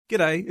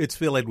G'day, it's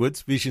Phil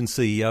Edwards, Vision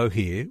CEO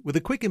here, with a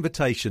quick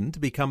invitation to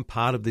become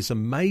part of this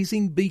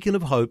amazing beacon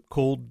of hope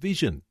called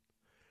Vision.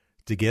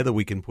 Together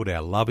we can put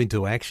our love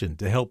into action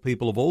to help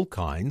people of all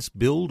kinds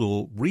build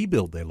or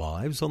rebuild their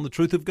lives on the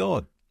truth of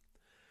God.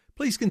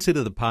 Please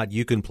consider the part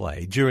you can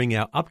play during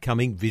our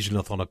upcoming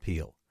Visionathon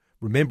appeal,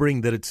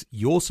 remembering that it's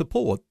your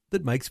support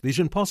that makes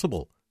Vision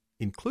possible,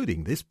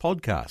 including this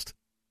podcast.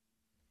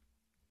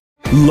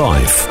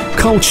 Life,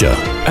 culture,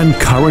 and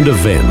current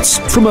events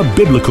from a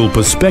biblical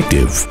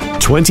perspective.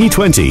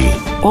 2020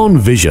 on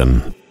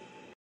Vision.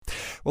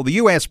 Well, the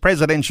US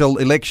presidential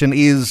election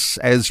is,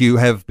 as you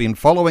have been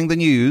following the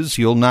news,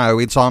 you'll know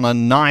it's on a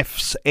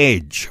knife's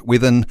edge,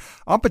 with an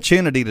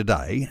opportunity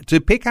today to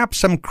pick up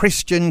some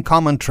Christian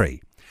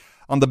commentary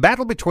on the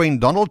battle between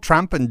Donald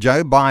Trump and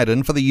Joe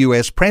Biden for the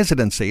US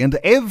presidency. And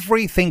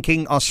every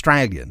thinking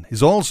Australian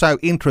is also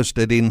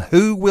interested in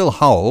who will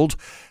hold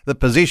the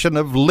position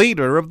of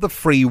leader of the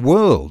free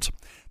world.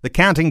 The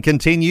counting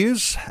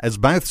continues as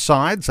both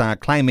sides are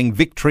claiming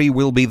victory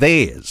will be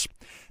theirs.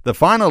 The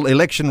final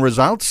election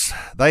results,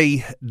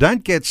 they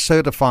don't get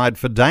certified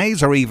for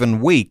days or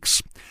even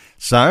weeks.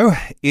 So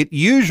it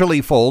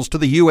usually falls to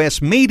the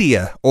US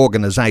media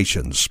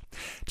organisations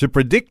to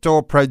predict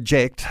or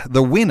project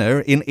the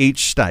winner in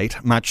each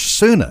state much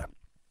sooner.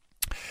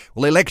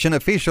 Well, election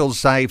officials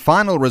say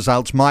final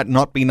results might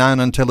not be known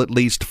until at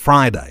least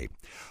Friday.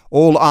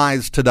 All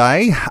eyes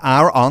today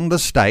are on the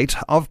state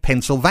of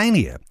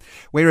Pennsylvania,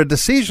 where a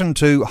decision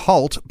to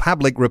halt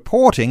public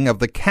reporting of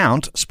the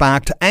count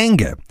sparked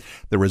anger.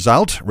 The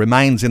result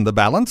remains in the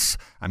balance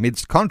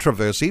amidst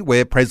controversy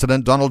where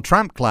President Donald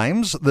Trump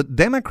claims that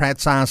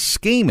Democrats are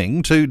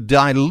scheming to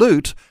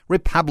dilute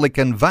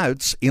Republican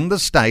votes in the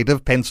state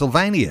of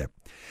Pennsylvania.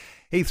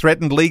 He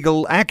threatened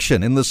legal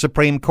action in the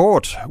Supreme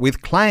Court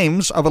with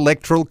claims of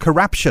electoral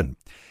corruption.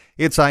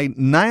 It's a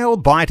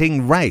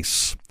nail-biting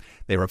race.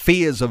 There are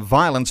fears of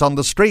violence on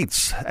the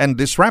streets and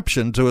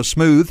disruption to a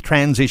smooth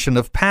transition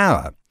of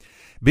power.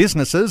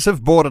 Businesses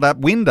have boarded up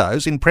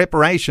windows in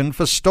preparation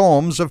for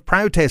storms of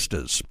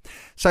protesters.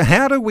 So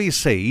how do we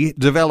see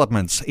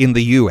developments in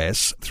the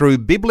US through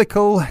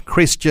biblical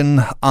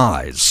Christian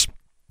eyes?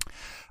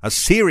 A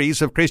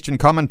series of Christian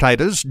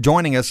commentators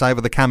joining us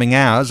over the coming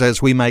hours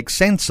as we make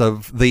sense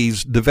of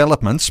these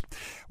developments.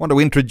 I want to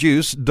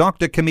introduce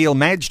Dr. Kameel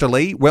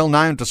Majdali, well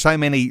known to so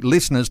many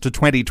listeners to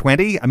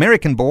 2020,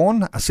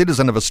 American-born, a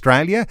citizen of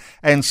Australia,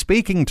 and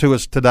speaking to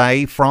us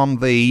today from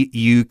the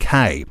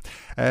UK.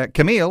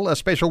 Kameel, a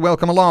special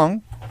welcome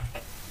along.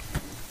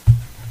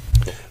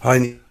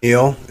 Hi,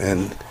 Neil,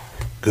 and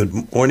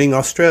good morning,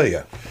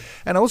 Australia.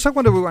 And I also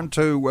want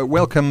to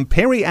welcome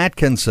Perry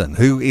Atkinson,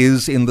 who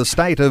is in the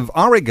state of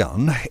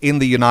Oregon in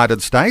the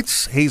United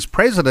States. He's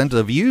president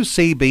of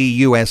UCB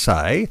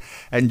USA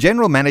and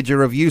general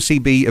manager of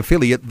UCB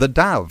affiliate The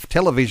Dove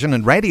television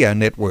and radio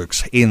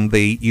networks in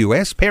the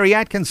US. Perry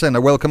Atkinson,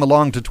 a welcome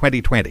along to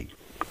 2020.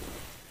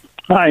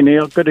 Hi,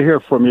 Neil. Good to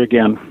hear from you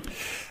again.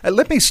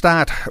 Let me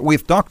start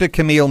with Dr.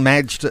 Kameel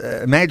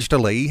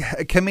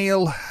Majdali.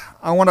 Kameel,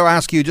 I want to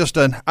ask you just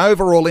an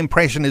overall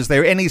impression. Is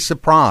there any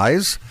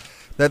surprise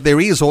that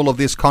there is all of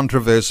this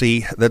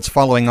controversy that's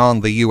following on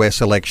the US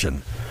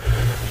election?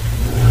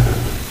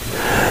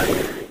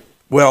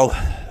 Well,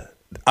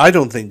 I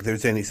don't think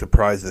there's any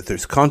surprise that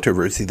there's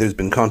controversy. There's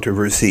been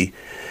controversy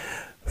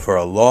for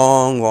a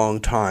long, long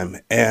time.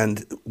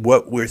 And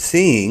what we're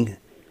seeing,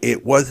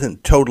 it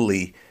wasn't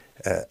totally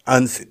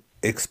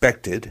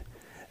unexpected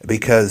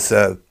because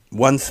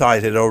one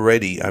side had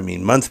already,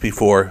 months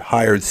before,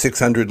 hired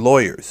 600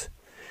 lawyers.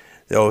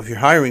 So if you're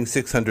hiring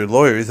 600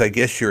 lawyers, I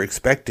guess you're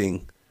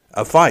expecting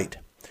a fight.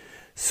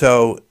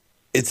 So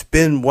it's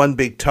been one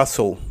big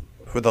tussle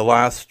for the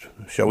last,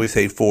 shall we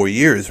say, 4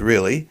 years,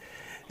 really.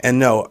 And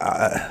no,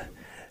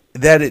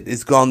 that it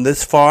has gone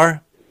this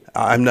far,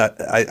 I'm not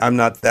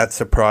that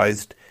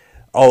surprised.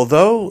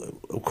 Although,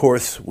 of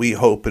course, we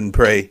hope and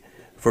pray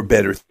for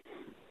better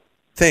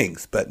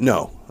things. But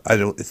no, I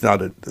don't. It's not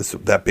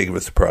that big of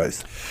a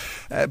surprise.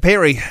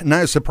 Perry,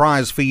 no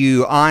surprise for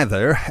you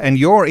either. And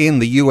you're in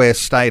the U.S.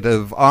 state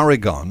of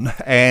Oregon,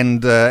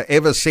 and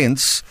ever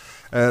since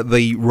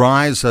the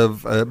rise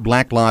of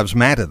Black Lives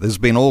Matter, there's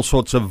been all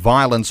sorts of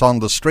violence on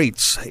the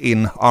streets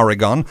in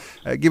Oregon.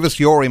 Give us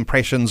your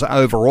impressions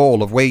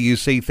overall of where you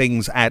see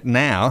things at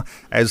now,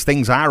 as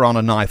things are on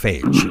a knife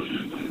edge.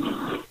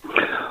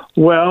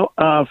 Well,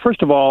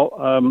 first of all,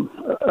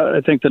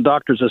 I think the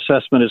doctor's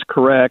assessment is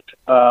correct.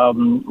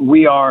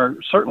 We are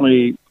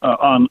certainly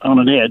on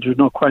an edge. There's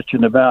no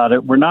question about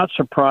it. We're not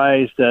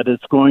surprised that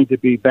it's going to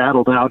be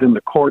battled out in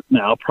the court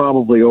now,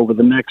 probably over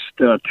the next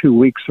 2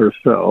 weeks or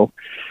so.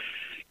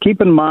 Keep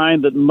in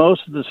mind that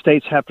most of the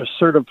states have to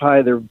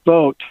certify their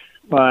vote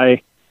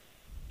by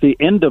the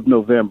end of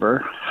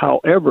November.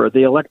 However,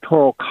 the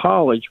Electoral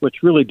College,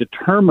 which really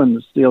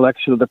determines the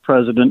election of the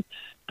president,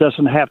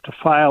 doesn't have to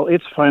file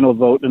its final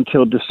vote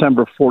until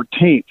December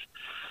 14th.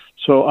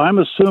 So I'm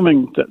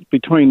assuming that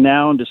between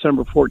now and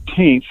December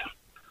 14th,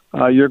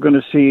 you're going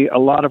to see a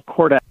lot of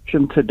court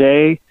action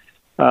today.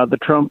 The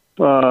Trump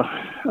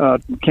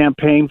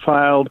campaign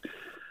filed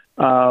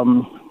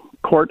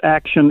court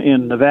action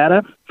in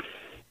Nevada,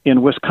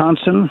 in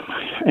Wisconsin,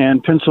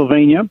 and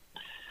Pennsylvania.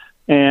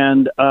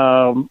 And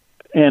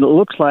it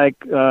looks like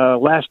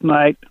last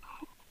night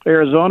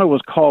Arizona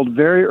was called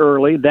very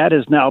early. That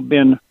has now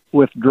been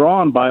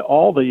withdrawn by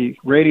all the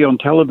radio and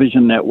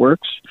television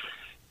networks,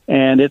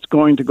 and it's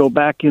going to go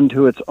back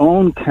into its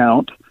own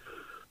count.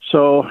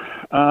 So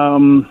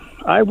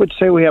I would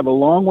say we have a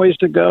long ways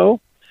to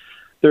go.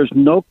 There's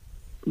no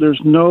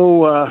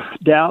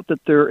doubt that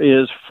there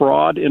is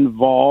fraud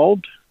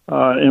involved.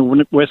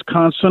 In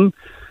Wisconsin,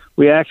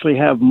 we actually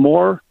have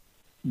more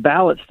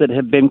ballots that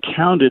have been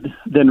counted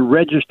than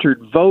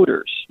registered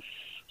voters.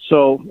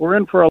 So we're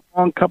in for a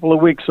long couple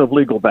of weeks of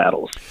legal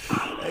battles.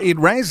 It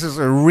raises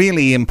a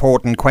really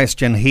important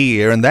question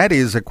here, and that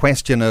is a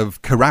question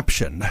of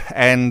corruption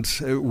and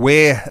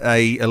where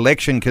an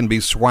election can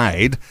be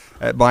swayed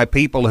by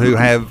people who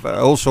have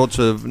all sorts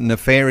of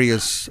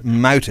nefarious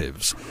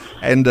motives.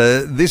 And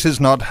this is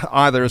not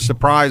either a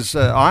surprise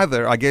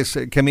either, I guess,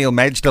 Camille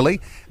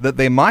Majdali, that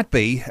there might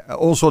be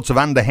all sorts of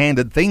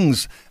underhanded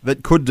things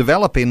that could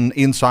develop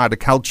inside a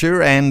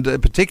culture, and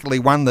particularly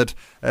one that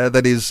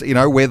is,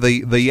 where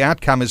the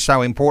outcome is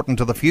so important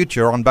to the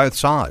future on both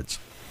sides.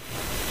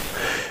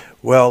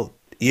 Well,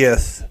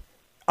 yes,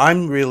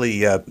 I'm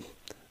really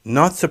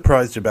not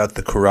surprised about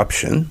the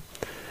corruption.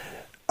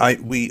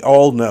 We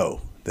all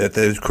know that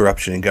there's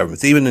corruption in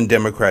governments, even in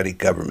democratic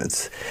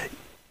governments.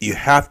 You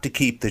have to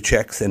keep the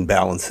checks and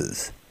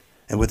balances,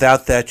 and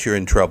without that, you're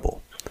in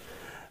trouble.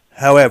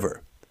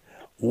 However,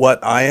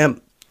 what I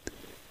am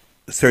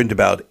concerned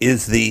about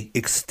is the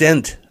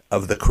extent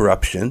of the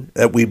corruption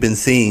that we've been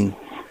seeing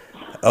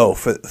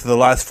for the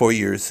last 4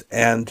 years,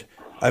 and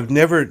I've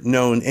never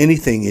known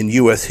anything in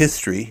U.S.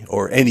 history,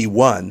 or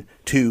anyone,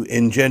 to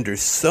engender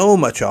so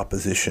much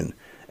opposition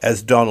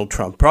as Donald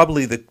Trump.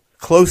 Probably the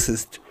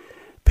closest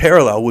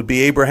parallel would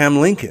be Abraham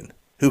Lincoln,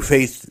 who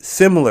faced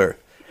similar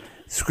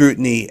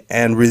scrutiny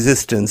and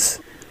resistance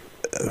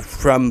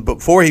from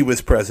before he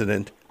was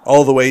president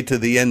all the way to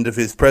the end of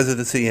his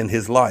presidency and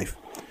his life.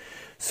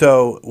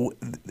 So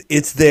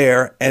it's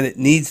there, and it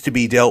needs to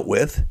be dealt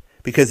with,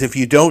 because if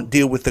you don't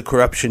deal with the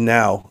corruption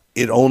now,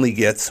 it only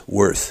gets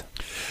worse.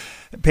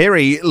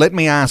 Perry, let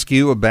me ask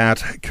you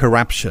about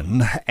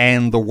corruption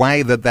and the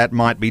way that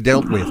might be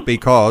dealt with,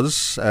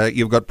 because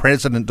you've got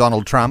President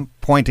Donald Trump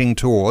pointing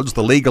towards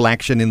the legal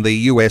action in the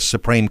U.S.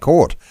 Supreme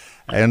Court.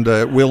 And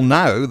we'll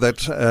know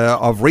that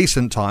of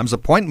recent times,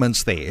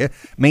 appointments there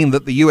mean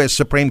that the U.S.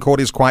 Supreme Court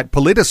is quite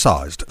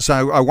politicised.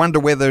 So I wonder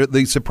whether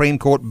the Supreme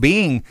Court,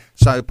 being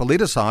so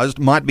politicised,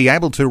 might be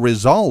able to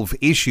resolve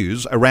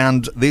issues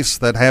around this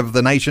that have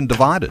the nation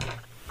divided.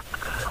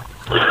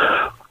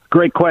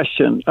 Great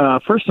question.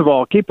 First of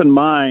all, keep in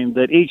mind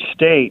that each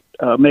state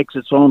makes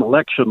its own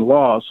election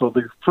law, so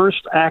the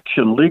first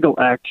action, legal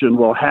action,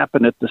 will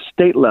happen at the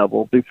state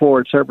level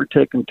before it's ever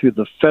taken to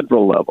the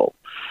federal level.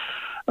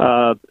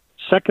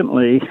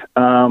 Secondly,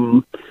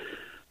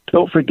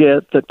 don't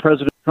forget that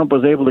President Trump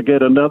was able to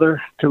get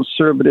another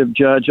conservative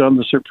judge on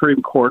the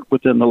Supreme Court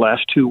within the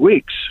last 2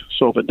 weeks.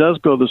 So if it does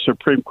go to the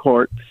Supreme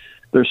Court,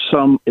 there's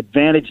some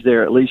advantage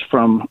there, at least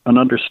from an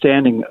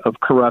understanding of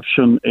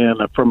corruption and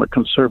from a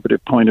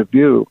conservative point of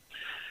view.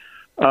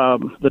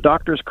 The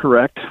doctor's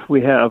correct.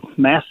 We have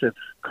massive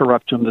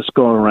corruption that's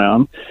going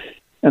around.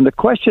 And the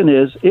question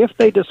is, if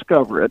they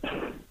discover it,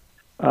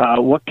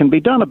 what can be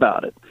done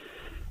about it?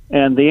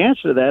 And the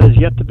answer to that is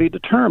yet to be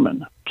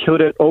determined.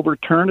 Could it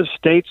overturn a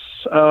state's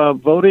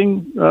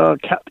voting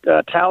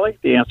tally?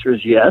 The answer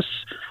is yes.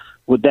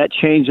 Would that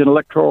change an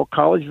electoral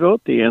college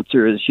vote? The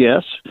answer is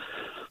yes.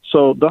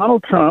 So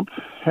Donald Trump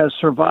has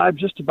survived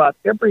just about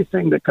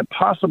everything that could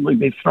possibly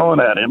be thrown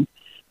at him,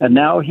 and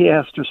now he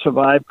has to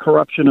survive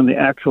corruption in the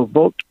actual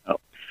vote count.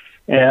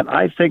 And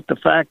I think the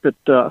fact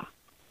that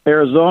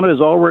Arizona has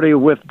already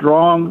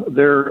withdrawn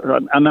their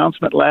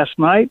announcement last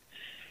night,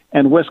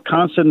 and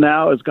Wisconsin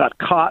now has got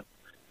caught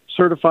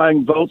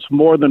certifying votes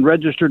more than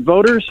registered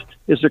voters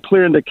is a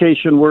clear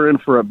indication we're in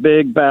for a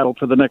big battle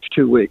for the next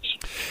 2 weeks.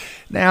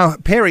 Now,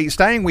 Perry,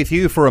 staying with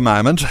you for a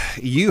moment,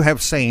 you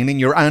have seen in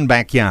your own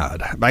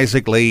backyard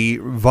basically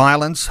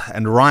violence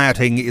and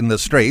rioting in the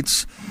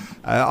streets.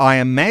 I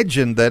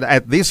imagine that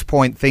at this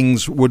point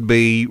things would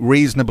be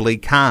reasonably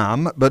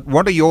calm, but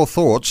what are your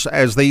thoughts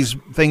as these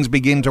things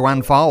begin to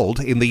unfold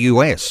in the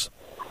U.S.?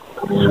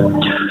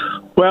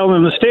 Well,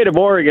 in the state of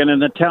Oregon, in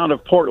the town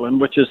of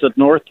Portland, which is the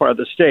north part of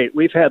the state,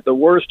 we've had the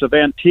worst of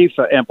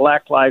Antifa and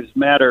Black Lives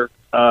Matter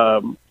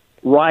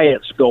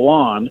riots go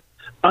on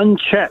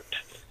unchecked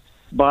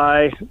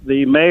by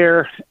the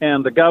mayor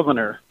and the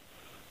governor,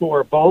 who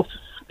are both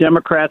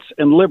Democrats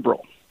and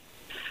liberal.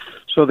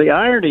 So the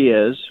irony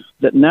is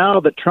that now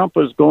that Trump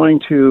is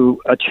going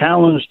to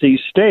challenge these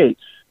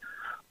states,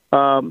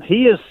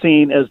 he is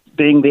seen as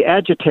being the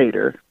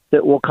agitator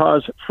that will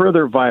cause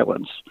further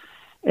violence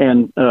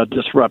and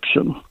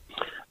disruption.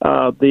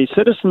 The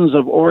citizens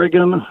of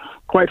Oregon,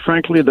 quite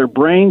frankly, their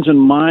brains and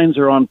minds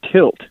are on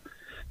tilt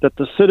that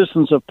the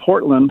citizens of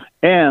Portland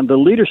and the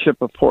leadership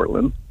of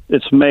Portland,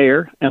 its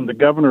mayor and the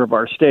governor of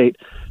our state,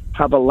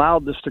 have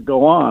allowed this to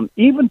go on,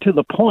 even to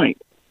the point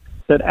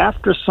that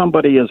after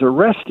somebody is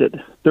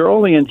arrested, they're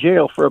only in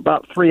jail for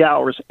about 3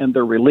 hours and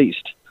they're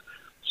released.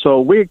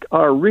 So we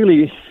are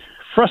really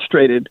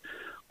frustrated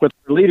with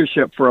the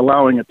leadership for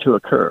allowing it to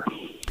occur.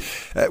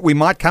 We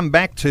might come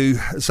back to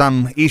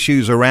some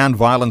issues around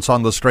violence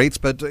on the streets,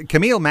 but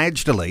Camille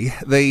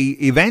Majdali, the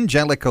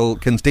evangelical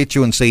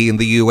constituency in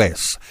the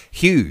US,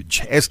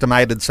 huge,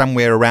 estimated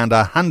somewhere around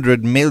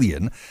 100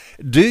 million.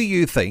 Do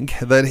you think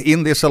that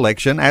in this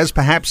election, as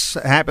perhaps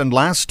happened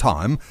last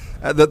time,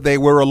 that there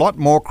were a lot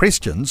more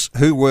Christians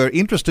who were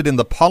interested in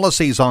the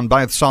policies on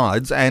both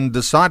sides and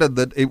decided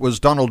that it was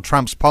Donald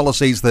Trump's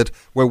policies that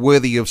were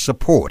worthy of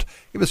support?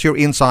 Give us your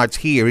insights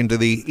here into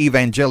the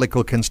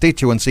evangelical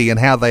constituency and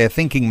how their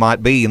thinking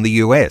might be in the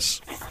US.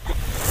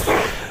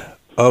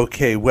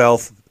 Okay,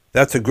 well,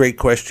 that's a great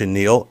question,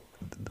 Neil.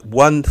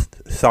 One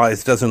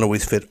size doesn't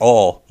always fit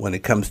all when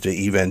it comes to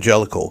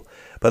evangelical.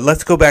 But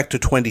let's go back to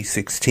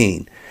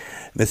 2016.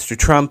 Mr.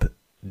 Trump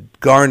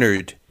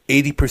garnered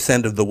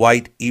 80% of the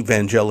white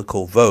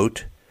evangelical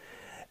vote,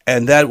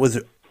 and that was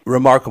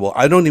remarkable.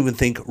 I don't even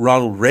think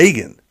Ronald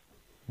Reagan,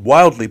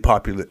 wildly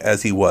popular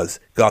as he was,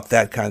 got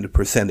that kind of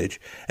percentage.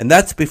 And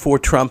that's before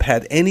Trump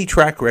had any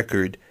track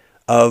record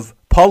of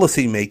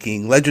policy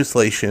making,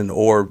 legislation,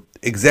 or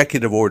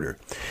executive order.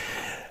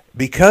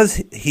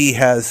 Because he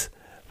has,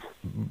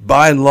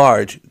 by and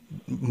large,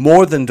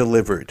 more than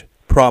delivered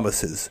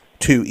promises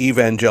to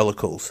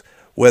evangelicals,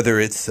 whether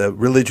it's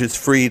religious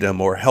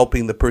freedom or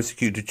helping the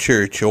persecuted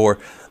church or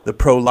the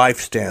pro-life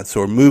stance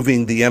or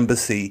moving the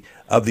embassy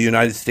of the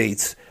United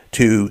States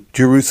to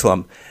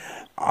Jerusalem.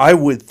 I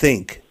would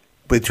think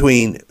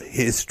between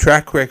his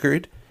track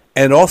record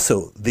and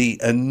also the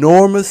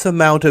enormous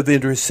amount of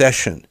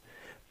intercession,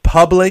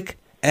 public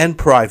and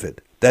private,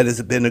 that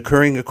has been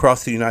occurring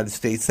across the United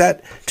States,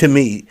 that, to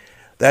me,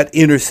 that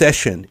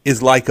intercession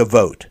is like a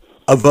vote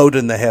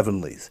in the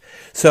heavenlies.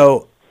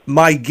 So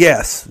my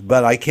guess,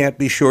 but I can't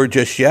be sure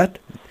just yet,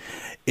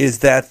 is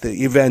that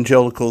the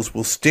evangelicals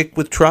will stick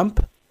with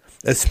Trump,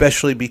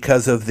 especially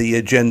because of the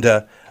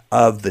agenda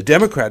of the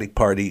Democratic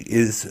Party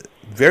is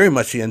very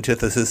much the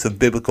antithesis of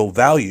biblical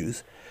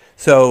values.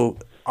 So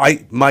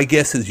my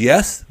guess is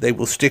yes, they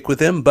will stick with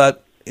him,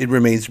 but it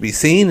remains to be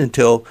seen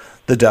until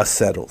the dust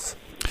settles.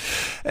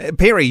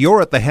 Perry,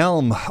 you're at the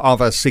helm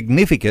of a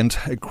significant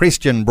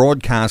Christian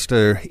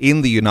broadcaster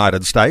in the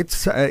United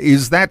States.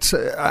 Is that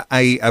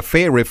a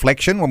fair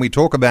reflection when we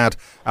talk about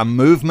a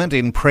movement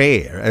in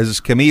prayer, as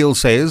Camille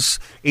says,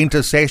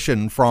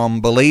 intercession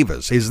from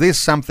believers? Is this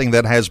something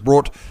that has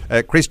brought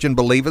Christian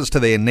believers to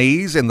their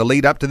knees in the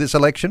lead up to this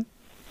election?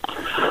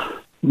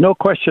 No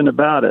question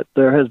about it.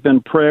 There has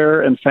been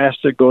prayer and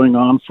fasting going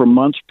on for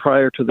months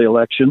prior to the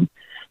election.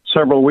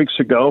 Several weeks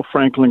ago,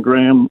 Franklin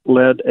Graham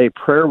led a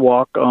prayer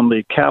walk on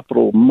the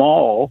Capitol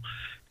Mall,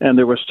 and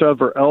there were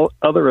several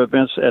other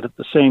events at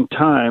the same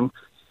time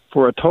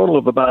for a total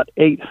of about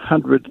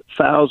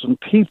 800,000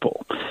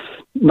 people.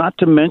 Not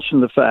to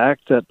mention the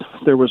fact that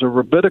there was a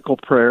rabbinical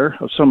prayer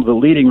of some of the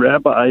leading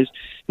rabbis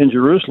in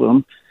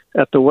Jerusalem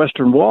at the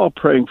Western Wall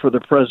praying for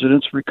the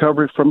president's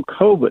recovery from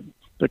COVID.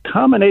 The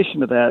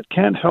combination of that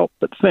can't help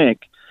but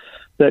think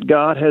that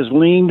God has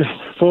leaned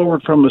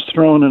forward from his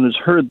throne and has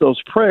heard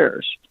those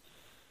prayers.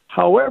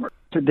 However,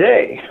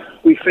 today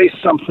we face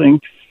something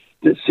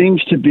that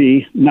seems to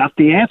be not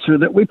the answer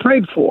that we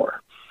prayed for.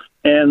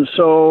 And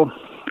so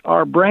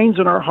our brains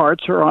and our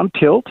hearts are on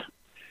tilt,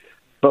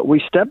 but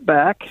we step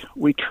back,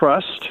 we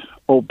trust,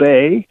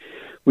 obey,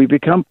 we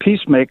become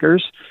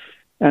peacemakers,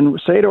 and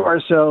say to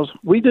ourselves,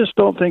 we just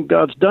don't think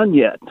God's done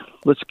yet.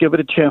 Let's give it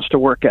a chance to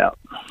work out.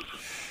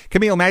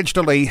 Camille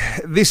Majdali,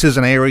 this is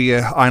an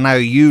area I know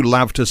you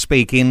love to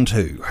speak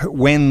into.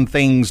 When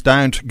things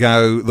don't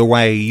go the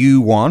way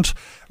you want,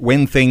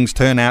 when things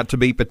turn out to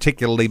be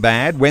particularly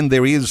bad, when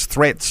there is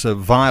threats of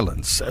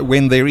violence,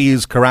 when there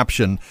is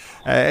corruption,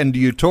 and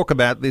you talk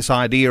about this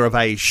idea of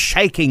a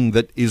shaking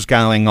that is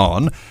going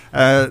on,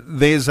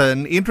 there's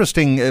an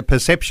interesting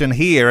perception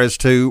here as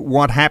to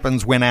what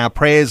happens when our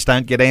prayers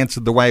don't get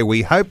answered the way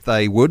we hope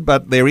they would,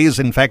 but there is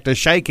in fact a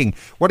shaking.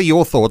 What are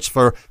your thoughts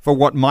for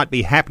what might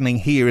be happening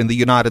here in the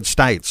United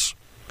States?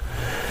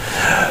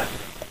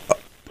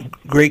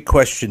 Great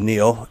question,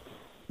 Neil.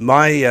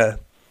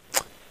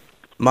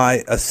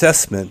 My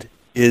assessment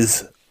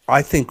is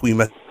I think we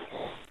must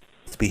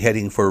be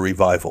heading for a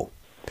revival.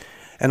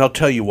 And I'll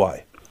tell you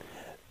why.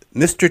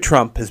 Mr.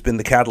 Trump has been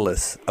the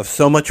catalyst of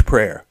so much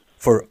prayer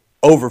for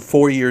over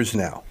 4 years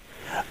now.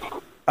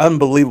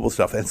 Unbelievable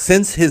stuff. And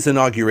since his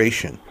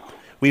inauguration,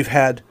 we've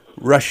had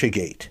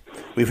Russiagate.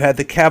 We've had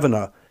the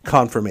Kavanaugh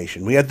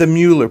confirmation. We had the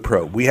Mueller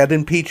probe. We had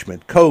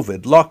impeachment,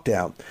 COVID,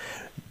 lockdown,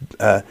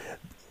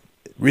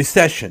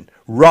 recession,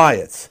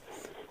 riots,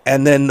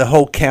 and then the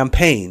whole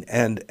campaign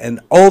and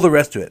all the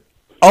rest of it.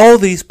 All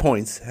these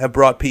points have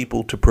brought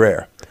people to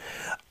prayer.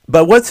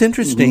 But what's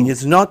interesting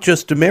is not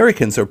just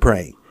Americans are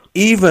praying.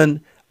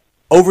 Even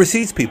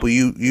overseas people.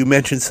 You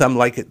mentioned some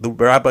like the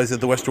rabbis at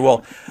the Western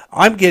Wall.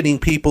 I'm getting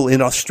people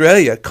in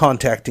Australia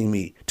contacting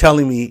me,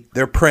 telling me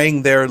they're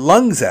praying their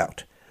lungs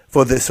out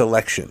for this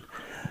election.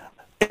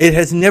 It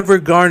has never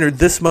garnered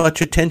this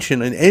much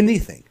attention in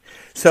anything.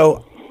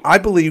 So I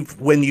believe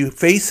when you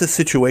face a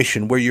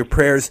situation where your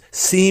prayers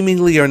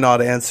seemingly are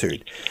not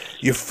answered,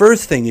 your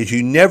first thing is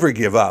you never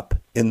give up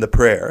in the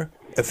prayer.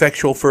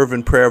 Effectual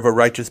fervent prayer of a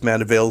righteous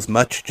man avails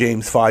much,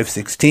 James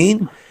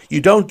 5:16.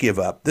 You don't give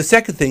up. The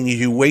second thing is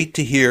you wait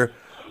to hear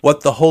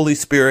what the Holy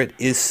Spirit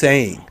is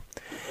saying.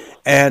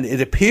 And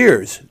it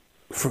appears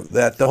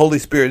that the Holy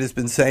Spirit has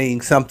been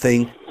saying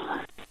something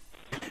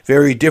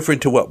very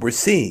different to what we're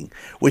seeing,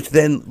 which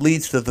then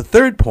leads to the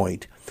third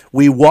point.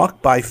 We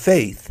walk by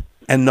faith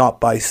and not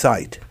by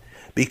sight,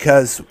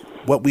 because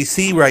what we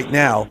see right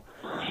now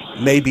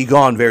may be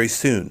gone very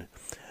soon.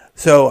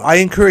 So I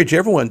encourage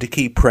everyone to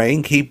keep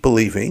praying, keep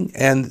believing,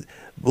 and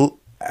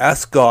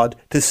ask God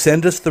to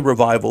send us the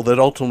revival that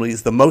ultimately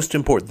is the most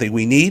important thing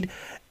we need,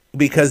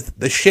 because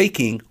the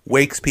shaking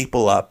wakes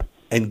people up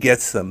and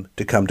gets them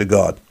to come to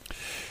God.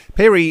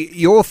 Perry,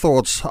 your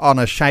thoughts on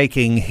a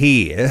shaking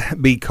here,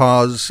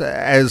 because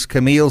as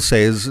Camille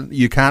says,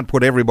 you can't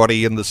put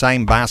everybody in the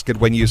same basket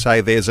when you say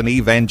there's an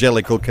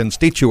evangelical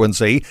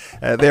constituency.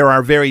 There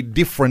are very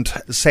different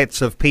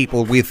sets of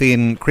people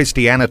within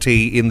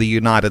Christianity in the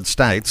United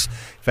States.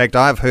 In fact,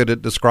 I've heard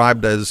it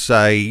described as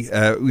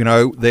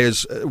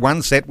there's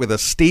one set with a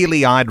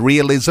steely-eyed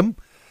realism,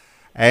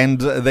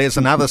 and there's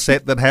another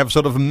set that have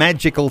sort of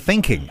magical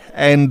thinking,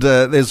 and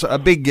there's a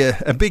big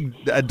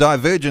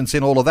divergence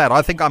in all of that.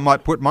 I think I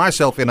might put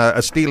myself in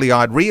a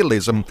steely-eyed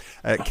realism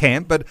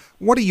camp, but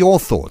what are your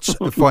thoughts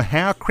for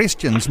how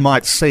Christians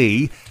might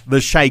see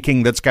the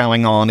shaking that's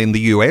going on in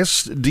the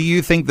US? Do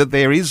you think that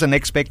there is an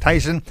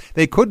expectation,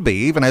 there could be,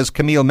 even as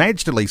Camille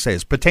Majdali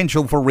says,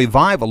 potential for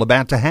revival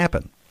about to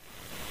happen?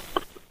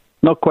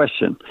 No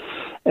question.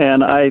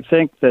 And I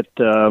think that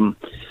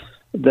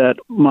that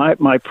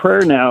my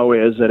prayer now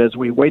is that as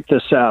we wait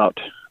this out,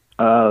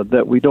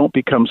 that we don't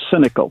become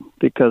cynical,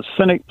 because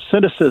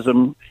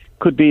cynicism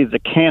could be the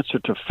cancer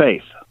to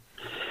faith.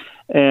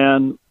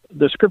 And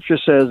the scripture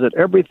says that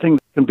everything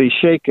that can be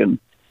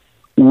shaken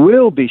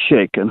will be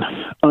shaken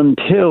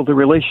until the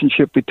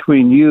relationship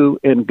between you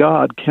and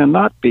God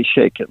cannot be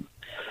shaken.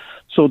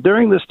 So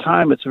during this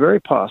time, it's very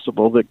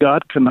possible that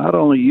God can not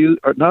only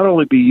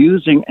be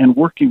using and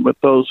working with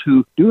those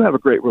who do have a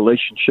great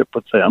relationship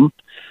with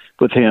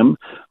Him,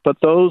 but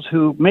those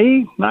who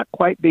may not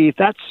quite be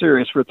that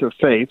serious with their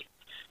faith,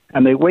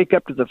 and they wake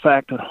up to the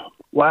fact that,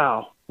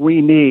 wow,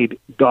 we need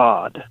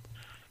God.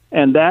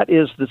 And that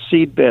is the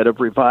seedbed of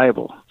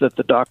revival that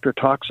the doctor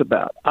talks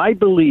about. I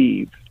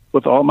believe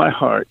with all my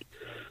heart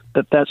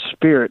that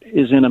spirit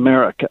is in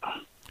America.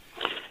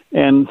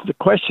 And the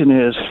question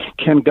is,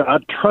 can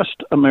God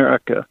trust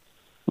America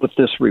with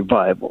this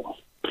revival?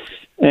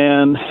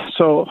 And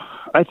so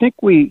I think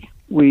we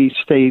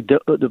stay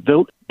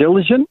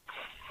diligent.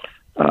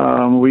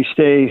 We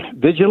stay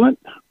vigilant.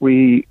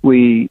 We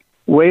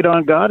wait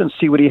on God and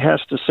see what He has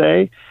to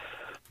say.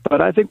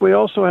 But I think we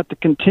also have to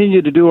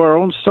continue to do our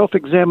own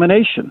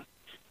self-examination,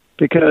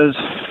 because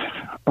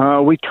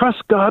we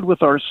trust God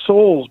with our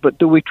souls, but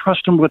do we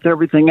trust Him with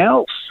everything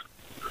else?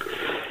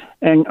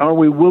 And are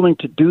we willing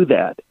to do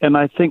that? And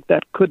I think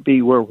that could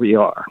be where we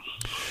are.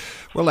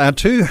 Well, our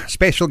two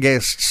special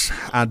guests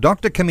are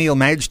Dr. Camille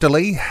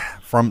Majdali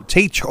from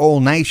Teach All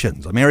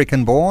Nations,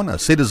 American-born, a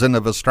citizen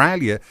of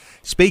Australia,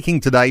 speaking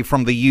today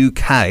from the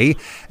UK,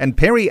 and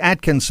Perry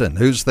Atkinson,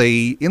 who's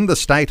in the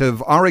state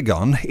of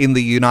Oregon in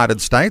the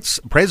United States,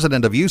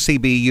 president of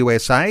UCB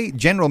USA,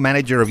 general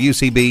manager of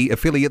UCB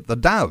affiliate The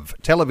Dove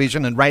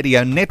television and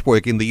radio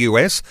network in the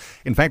US.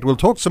 In fact, we'll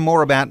talk some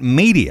more about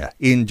media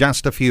in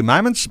just a few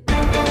moments.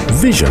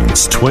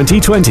 Visions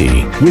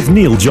 2020 with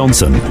Neil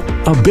Johnson,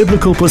 a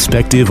biblical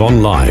perspective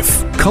on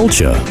life,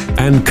 culture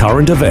and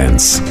current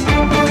events.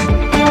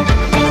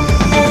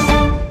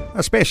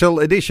 A special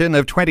edition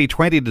of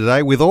 2020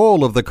 today with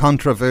all of the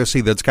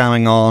controversy that's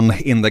going on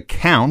in the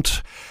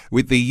count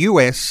with the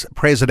US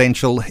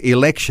presidential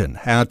election.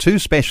 Our two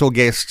special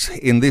guests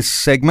in this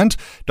segment,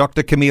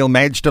 Dr. Camille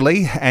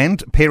Majdali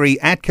and Perry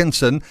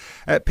Atkinson.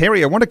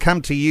 Perry, I want to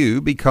come to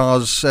you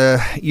because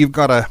you've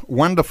got a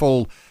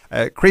wonderful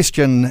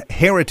Christian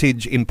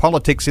heritage in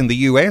politics in the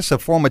US, a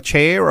former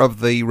chair of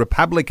the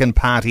Republican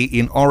Party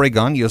in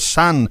Oregon. Your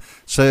son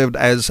served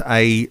as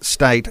a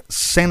state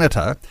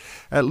senator.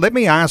 Let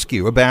me ask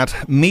you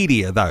about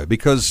media, though,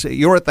 because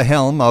you're at the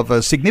helm of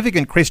a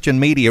significant Christian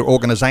media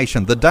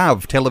organisation, the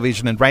Dove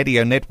television and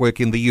radio network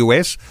in the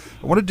US.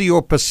 I want to do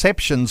your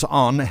perceptions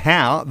on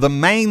how the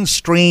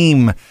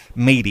mainstream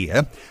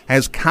media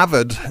has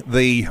covered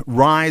the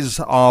rise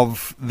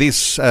of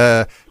this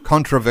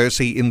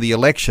controversy in the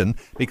election,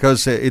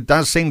 because it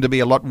does seem to be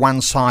a lot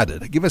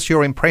one-sided. Give us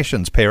your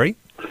impressions, Perry.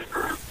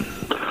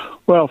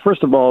 Well,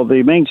 first of all,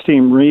 the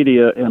mainstream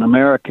media in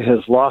America has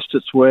lost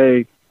its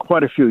way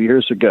quite a few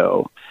years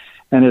ago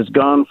and has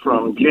gone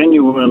from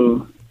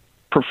genuine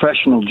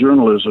professional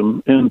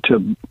journalism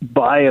into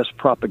biased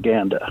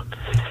propaganda.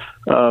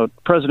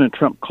 President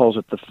Trump calls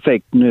it the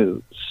fake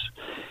news.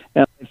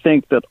 And I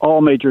think that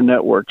all major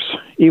networks,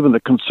 even the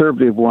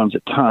conservative ones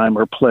at times,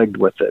 are plagued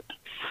with it.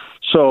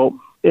 So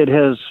it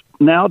has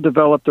now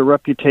developed a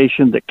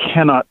reputation that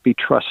cannot be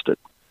trusted,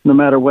 no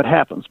matter what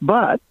happens.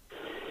 But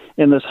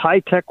in this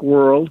high-tech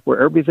world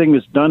where everything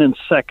is done in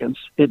seconds,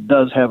 it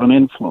does have an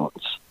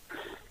influence.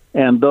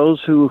 And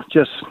those who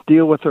just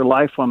deal with their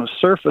life on a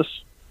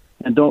surface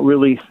and don't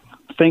really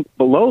think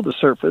below the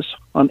surface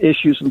on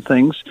issues and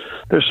things,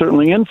 they're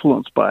certainly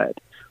influenced by it.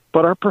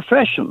 But our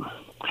profession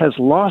has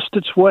lost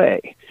its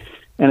way,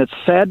 and it's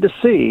sad to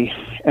see,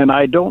 and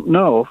I don't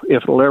know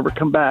if it'll ever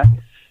come back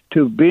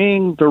to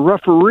being the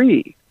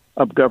referee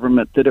of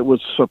government that it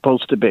was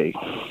supposed to be.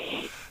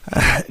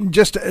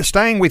 Just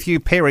staying with you,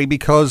 Perry,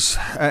 because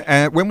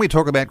when we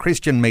talk about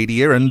Christian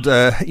media, and,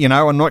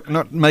 I'm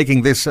not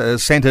making this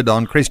centred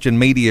on Christian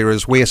media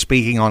as we're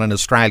speaking on in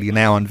Australia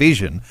now on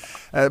Vision,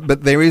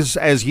 but there is,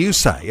 as you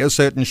say, a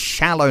certain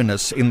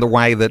shallowness in the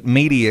way that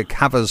media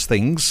covers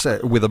things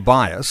with a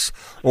bias,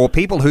 or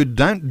people who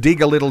don't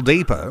dig a little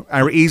deeper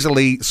are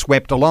easily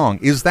swept along.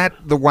 Is that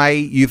the way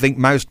you think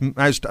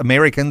most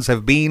Americans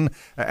have been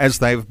as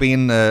they've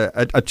been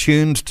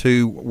attuned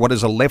to what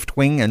is a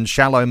left-wing and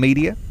shallow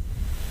media?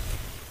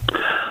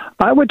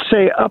 I would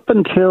say up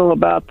until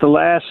about the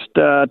last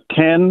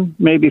 10,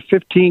 maybe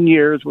 15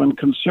 years, when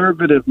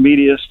conservative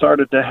media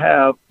started to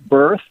have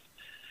birth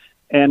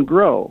and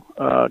grow.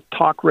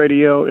 Talk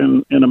radio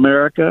in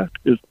America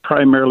is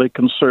primarily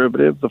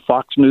conservative. The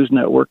Fox News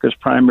Network is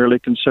primarily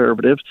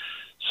conservative.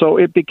 So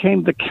it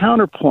became the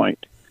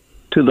counterpoint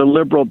to the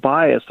liberal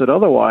bias that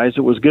otherwise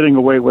it was getting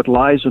away with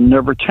lies and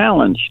never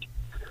challenged.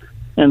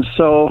 And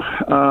so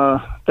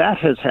that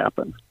has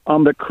happened.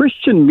 On the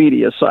Christian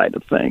media side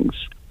of things,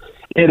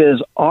 it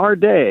is our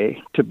day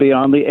to be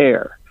on the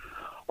air.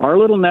 Our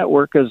little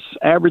network is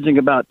averaging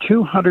about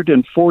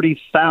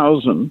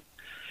 240,000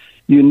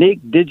 unique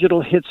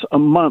digital hits a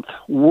month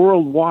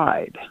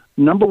worldwide.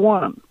 Number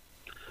one,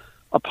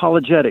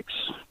 apologetics.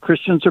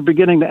 Christians are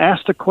beginning to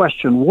ask the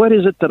question, what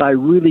is it that I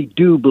really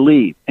do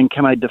believe, and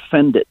can I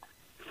defend it?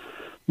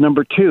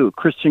 Number two,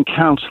 Christian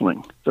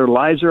counseling. Their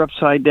lives are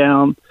upside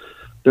down.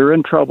 They're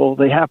in trouble.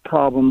 They have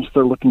problems.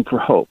 They're looking for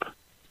hope.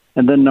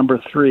 And then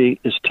number three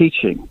is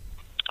teaching.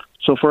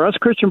 So for us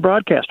Christian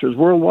broadcasters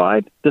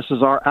worldwide, this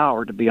is our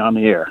hour to be on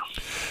the air.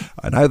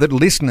 I know that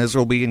listeners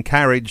will be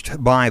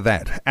encouraged by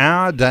that.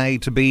 Our day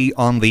to be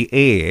on the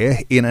air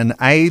in an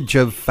age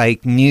of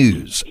fake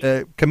news.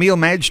 Camille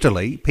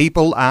Majdali,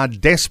 people are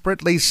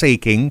desperately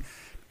seeking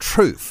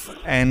truth,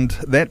 and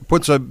that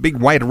puts a big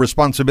weight of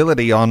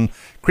responsibility on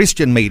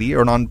Christian media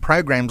and on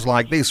programs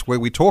like this where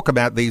we talk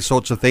about these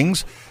sorts of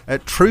things.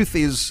 Truth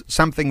is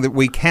something that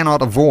we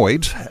cannot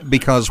avoid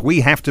because we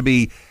have to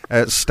be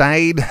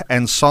staid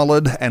and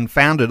solid and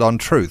founded on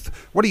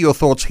truth. What are your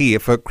thoughts here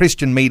for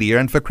Christian media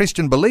and for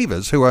Christian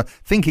believers who are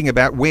thinking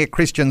about where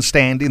Christians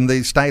stand in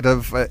the state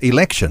of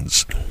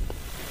elections?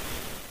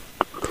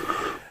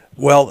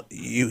 Well,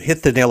 you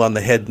hit the nail on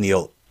the head,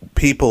 Neil.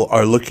 People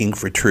are looking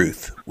for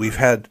truth. We've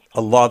had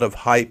a lot of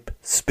hype,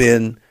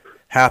 spin,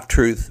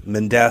 half-truth,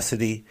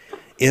 mendacity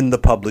in the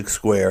public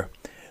square.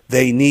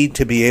 They need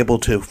to be able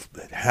to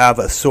have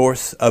a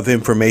source of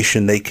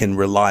information they can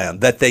rely on,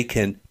 that they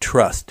can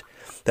trust.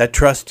 That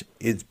trust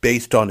is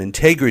based on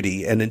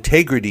integrity, and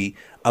integrity,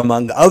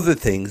 among other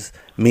things,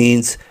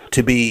 means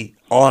to be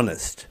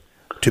honest,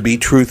 to be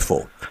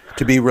truthful,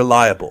 to be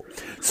reliable.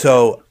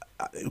 So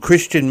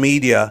Christian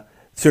media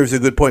serves a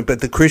good point, but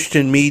the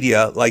Christian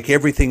media, like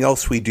everything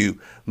else we do,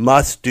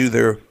 must do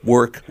their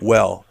work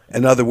well.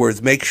 In other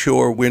words, make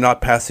sure we're not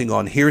passing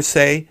on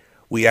hearsay.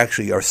 We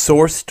actually are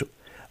sourced,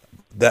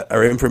 that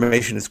our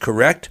information is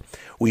correct.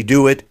 We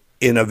do it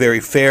in a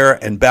very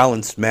fair and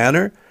balanced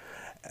manner.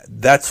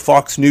 That's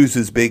Fox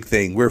News' big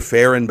thing. We're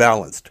fair and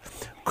balanced.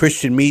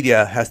 Christian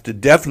media has to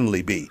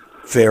definitely be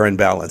fair and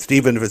balanced,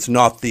 even if it's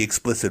not the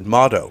explicit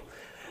motto.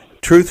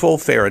 Truthful,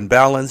 fair and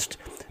balanced,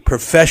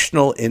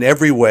 professional in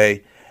every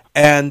way,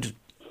 and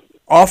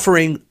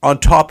offering on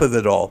top of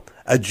it all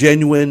a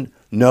genuine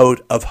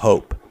note of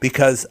hope.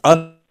 Because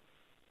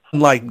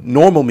unlike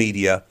normal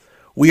media,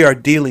 we are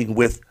dealing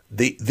with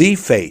the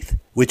faith,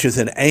 which is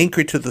an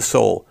anchor to the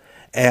soul.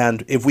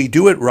 And if we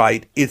do it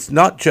right, it's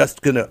not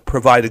just going to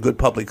provide a good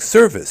public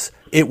service.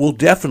 It will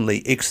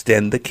definitely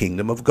extend the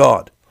kingdom of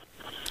God.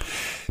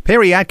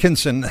 Perry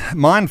Atkinson,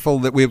 mindful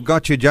that we've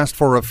got you just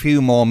for a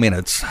few more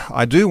minutes,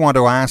 I do want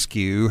to ask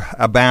you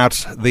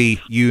about the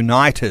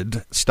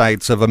United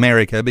States of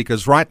America,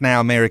 because right now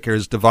America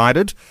is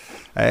divided.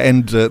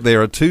 And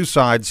there are two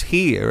sides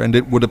here, and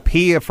it would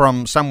appear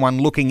from someone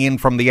looking in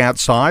from the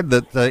outside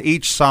that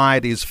each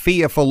side is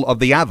fearful of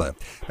the other.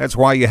 That's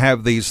why you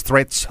have these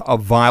threats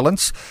of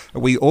violence.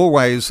 We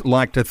always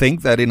like to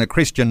think that in a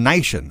Christian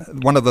nation,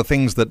 one of the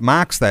things that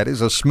marks that is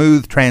a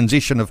smooth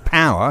transition of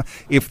power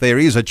if there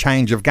is a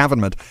change of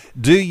government.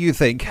 Do you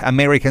think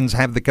Americans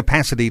have the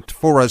capacity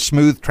for a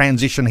smooth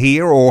transition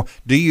here, or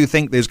do you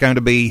think there's going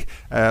to be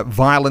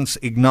violence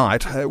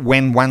ignite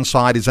when one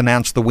side is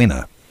announced the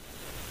winner?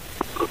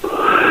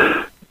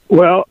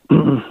 Well,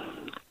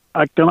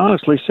 I can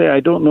honestly say I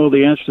don't know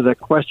the answer to that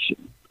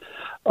question.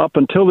 Up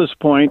until this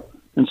point,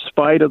 in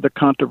spite of the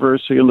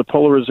controversy and the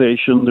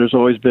polarization, there's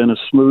always been a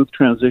smooth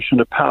transition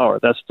of power.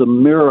 That's the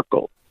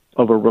miracle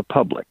of a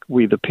republic,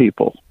 we the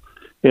people.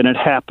 And it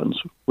happens.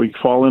 We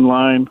fall in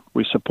line,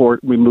 we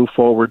support, we move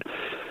forward,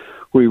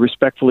 we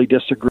respectfully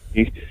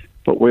disagree,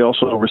 but we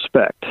also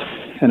respect.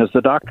 And as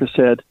the doctor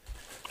said,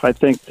 I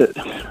think that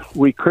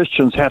we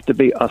Christians have to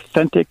be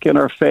authentic in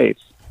our faith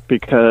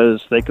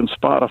because they can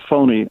spot a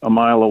phony a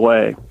mile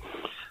away.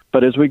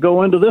 But as we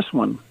go into this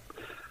one,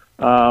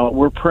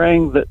 we're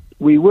praying that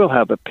we will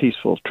have a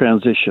peaceful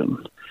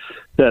transition,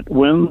 that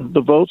when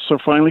the votes are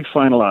finally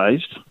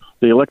finalized,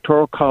 the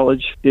Electoral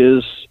College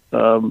is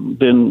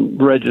been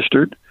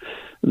registered,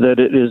 that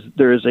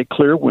there is a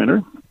clear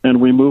winner,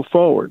 and we move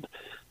forward.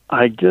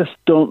 I just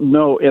don't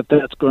know if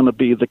that's going to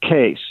be the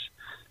case,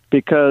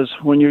 because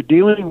when you're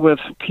dealing with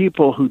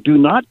people who do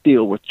not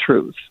deal with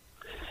truth,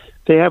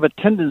 they have a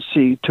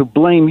tendency to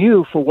blame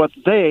you for what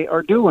they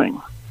are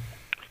doing.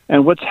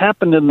 And what's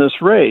happened in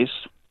this race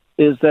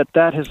is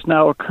that has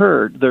now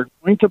occurred. They're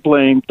going to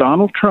blame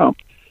Donald Trump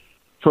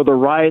for the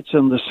riots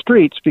in the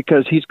streets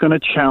because he's going to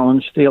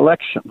challenge the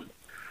election.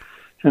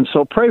 And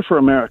so pray for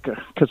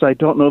America, because I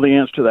don't know the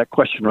answer to that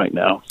question right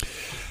now.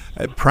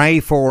 Pray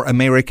for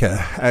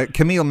America.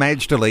 Camille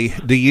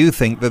Majdali, do you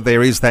think that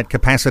there is that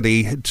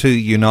capacity to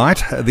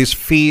unite, this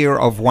fear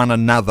of one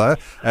another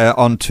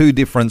on two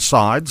different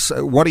sides?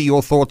 What are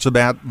your thoughts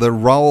about the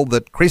role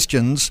that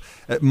Christians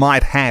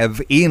might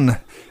have in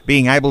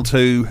being able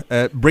to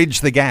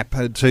bridge the gap,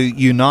 to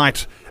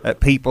unite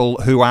people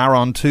who are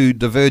on two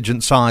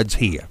divergent sides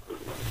here?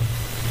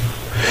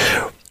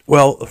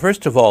 Well,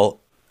 first of all,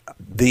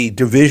 the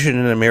division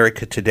in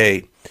America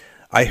today,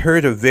 I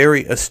heard a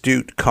very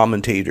astute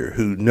commentator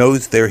who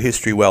knows their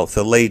history well, it's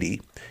a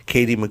lady,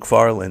 Katie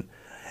McFarland,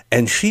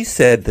 and she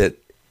said that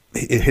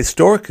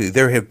historically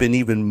there have been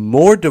even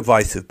more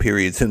divisive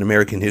periods in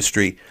American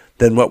history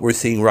than what we're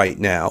seeing right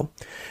now.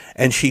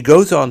 And she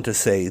goes on to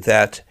say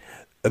that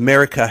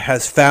America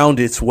has found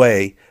its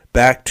way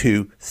back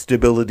to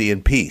stability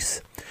and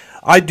peace.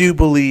 I do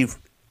believe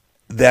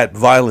that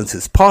violence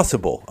is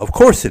possible. Of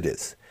course it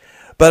is.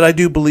 But I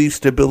do believe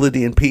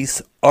stability and peace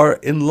are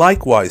in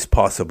likewise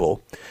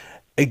possible.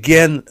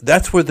 Again,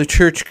 that's where the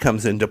church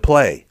comes into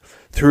play,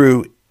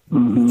 through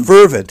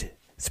fervent,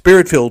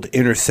 spirit-filled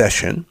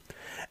intercession,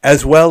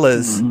 as well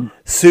as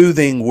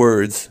soothing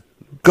words,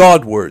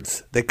 God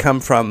words that come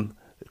from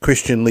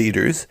Christian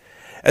leaders,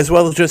 as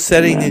well as just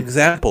setting an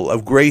example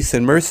of grace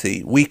and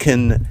mercy. We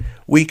can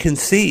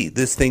see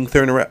this thing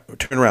turn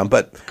around.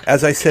 But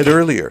as I said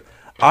earlier,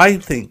 I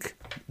think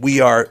we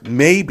are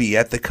maybe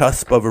at the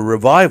cusp of a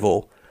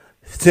revival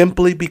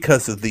simply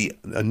because of the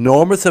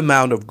enormous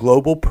amount of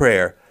global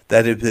prayer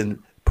that has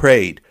been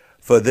prayed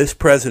for this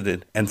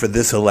president and for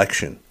this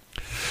election.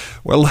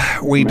 Well,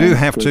 we do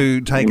have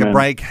to take a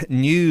break.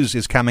 News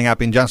is coming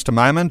up in just a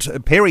moment.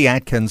 Perry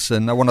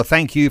Atkinson, I want to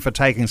thank you for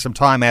taking some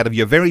time out of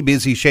your very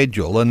busy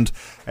schedule. And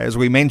as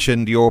we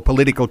mentioned, your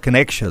political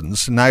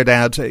connections, no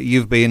doubt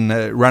you've been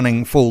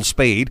running full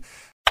speed.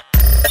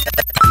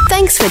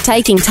 Thanks for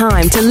taking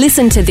time to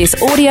listen to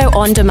this audio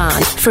on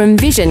demand from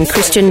Vision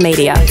Christian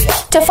Media.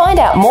 To find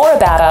out more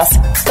about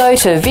us, go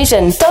to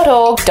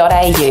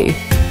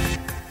vision.org.au.